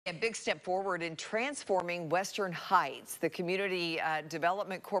A big step forward in transforming Western Heights. The Community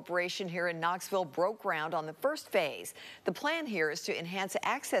Development Corporation here in Knoxville broke ground on the first phase. The plan here is to enhance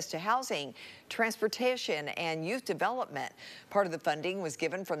access to housing, transportation, and youth development. Part of the funding was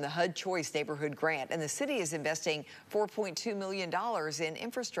given from the HUD Choice Neighborhood Grant, and the city is investing $4.2 million in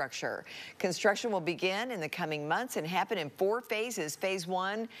infrastructure. Construction will begin in the coming months and happen in 4 phases. Phase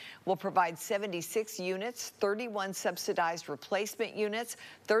 1 will provide 76 units, 31 subsidized replacement units,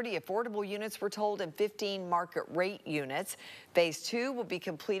 30 affordable units, we're told, and 15 market rate units. Phase 2 will be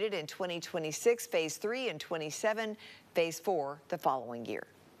completed in 2026, Phase 3 in 27, Phase 4 the following year.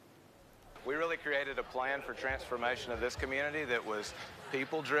 We really created a plan for transformation of this community that was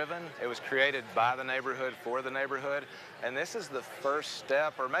people-driven. It was created by the neighborhood for the neighborhood, and this is the first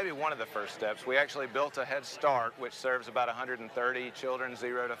step, or maybe one of the first steps. We actually built a Head Start, which serves about 130 children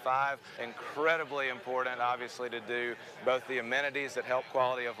 0 to 5. Incredibly important, obviously, to do both the amenities that help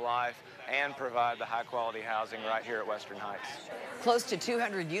quality of life and provide the high-quality housing right here at Western Heights. Close to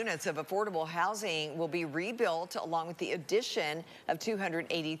 200 units of affordable housing will be rebuilt, along with the addition of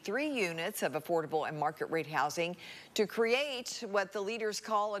 283 units of affordable and market rate housing to create what the leaders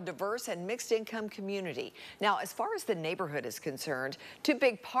call a diverse and mixed income community. Now, as far as the neighborhood is concerned, 2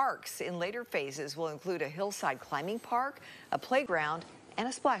 big parks in later phases will include a hillside climbing park, a playground, and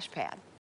a splash pad.